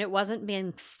 when it wasn't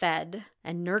being fed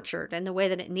and nurtured in the way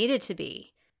that it needed to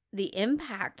be. The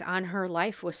impact on her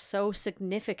life was so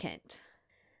significant.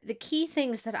 The key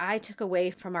things that I took away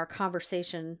from our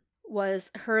conversation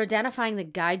was her identifying the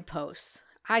guideposts.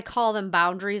 I call them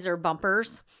boundaries or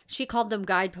bumpers. She called them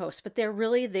guideposts, but they're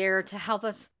really there to help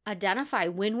us identify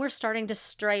when we're starting to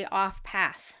stray off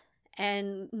path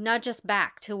and nudge us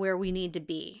back to where we need to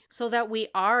be so that we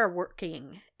are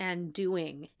working and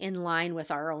doing in line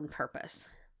with our own purpose.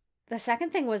 The second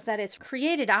thing was that it's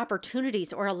created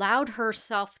opportunities or allowed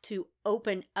herself to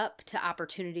open up to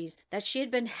opportunities that she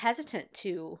had been hesitant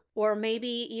to or maybe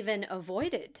even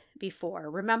avoided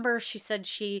before. Remember, she said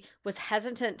she was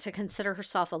hesitant to consider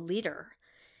herself a leader,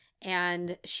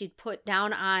 and she'd put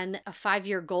down on a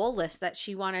 5-year goal list that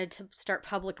she wanted to start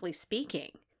publicly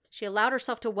speaking. She allowed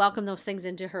herself to welcome those things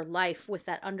into her life with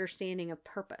that understanding of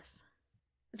purpose.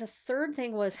 The third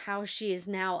thing was how she is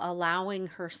now allowing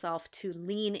herself to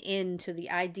lean into the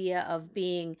idea of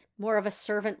being more of a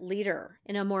servant leader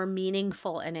in a more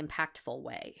meaningful and impactful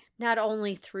way. Not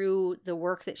only through the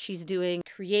work that she's doing,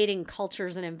 creating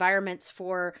cultures and environments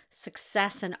for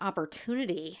success and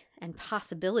opportunity and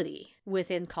possibility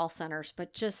within call centers,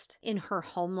 but just in her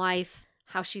home life,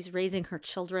 how she's raising her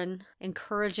children,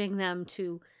 encouraging them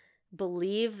to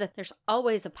believe that there's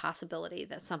always a possibility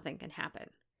that something can happen.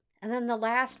 And then the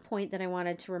last point that I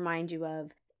wanted to remind you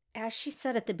of, as she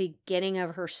said at the beginning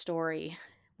of her story,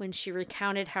 when she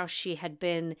recounted how she had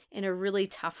been in a really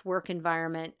tough work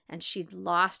environment and she'd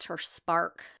lost her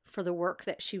spark for the work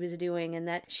that she was doing, and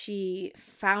that she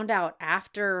found out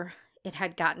after it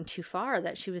had gotten too far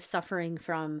that she was suffering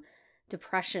from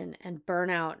depression and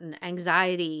burnout and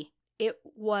anxiety. It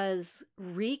was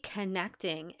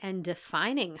reconnecting and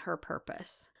defining her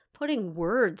purpose, putting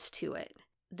words to it,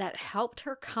 that helped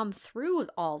her come through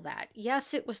all that.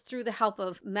 Yes, it was through the help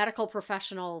of medical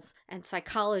professionals and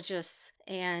psychologists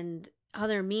and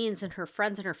other means and her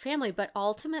friends and her family, but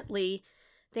ultimately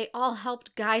they all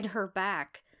helped guide her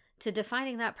back to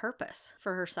defining that purpose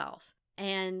for herself.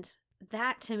 And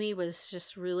that to me was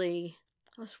just really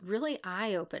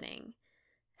eye-opening,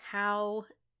 how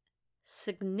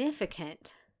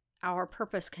significant our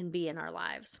purpose can be in our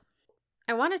lives.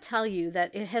 I want to tell you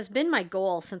that it has been my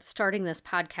goal since starting this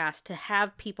podcast to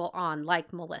have people on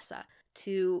like Melissa,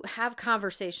 to have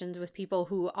conversations with people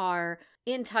who are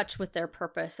in touch with their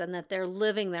purpose and that they're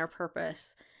living their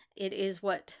purpose. It is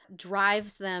what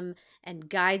drives them and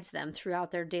guides them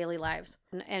throughout their daily lives.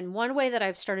 And one way that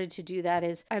I've started to do that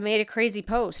is I made a crazy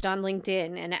post on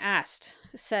LinkedIn and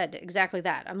said exactly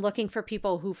that. I'm looking for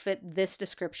people who fit this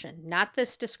description, not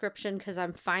this description because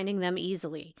I'm finding them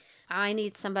easily. I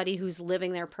need somebody who's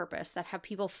living their purpose, that have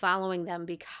people following them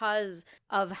because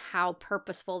of how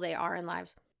purposeful they are in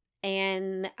lives.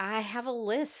 And I have a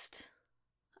list.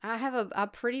 I have a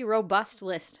pretty robust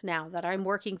list now that I'm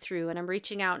working through, and I'm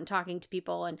reaching out and talking to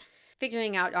people and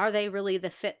figuring out, are they really the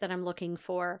fit that I'm looking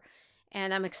for?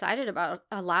 And I'm excited about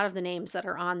a lot of the names that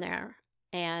are on there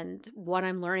and what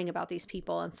I'm learning about these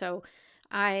people. And so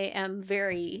I am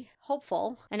very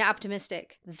hopeful and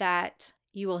optimistic that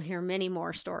you will hear many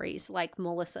more stories like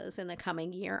Melissa's in the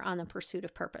coming year on the pursuit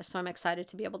of purpose. So I'm excited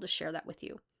to be able to share that with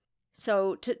you.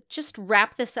 So to just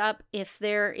wrap this up, if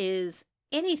there is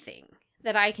anything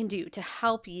that I can do to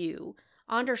help you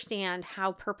understand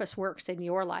how purpose works in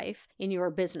your life, in your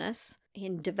business,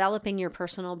 in developing your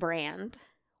personal brand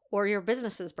or your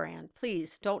business's brand,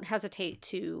 please don't hesitate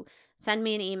to send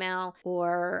me an email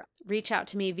or reach out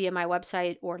to me via my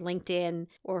website or LinkedIn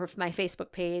or my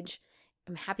Facebook page.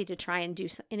 I'm happy to try and do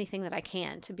anything that I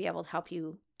can to be able to help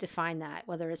you define that,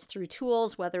 whether it's through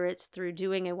tools, whether it's through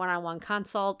doing a one-on-one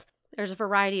consult. There's a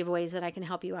variety of ways that I can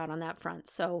help you out on that front.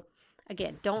 So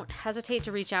again, don't hesitate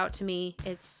to reach out to me.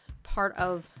 It's part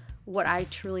of what I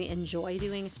truly enjoy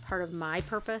doing. It's part of my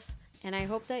purpose. And I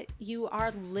hope that you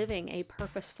are living a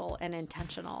purposeful and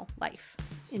intentional life.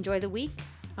 Enjoy the week.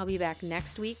 I'll be back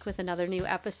next week with another new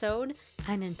episode.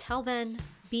 And until then,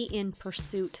 be in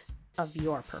pursuit of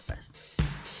your purpose.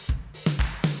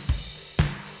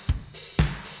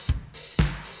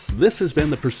 This has been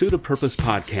the Pursuit of Purpose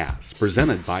podcast,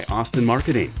 presented by Austin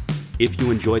Marketing. If you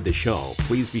enjoyed the show,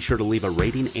 please be sure to leave a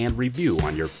rating and review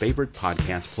on your favorite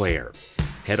podcast player.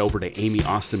 Head over to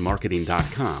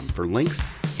amyaustinmarketing.com for links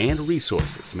and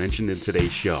resources mentioned in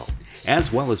today's show,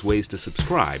 as well as ways to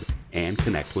subscribe and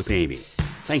connect with Amy.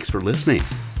 Thanks for listening.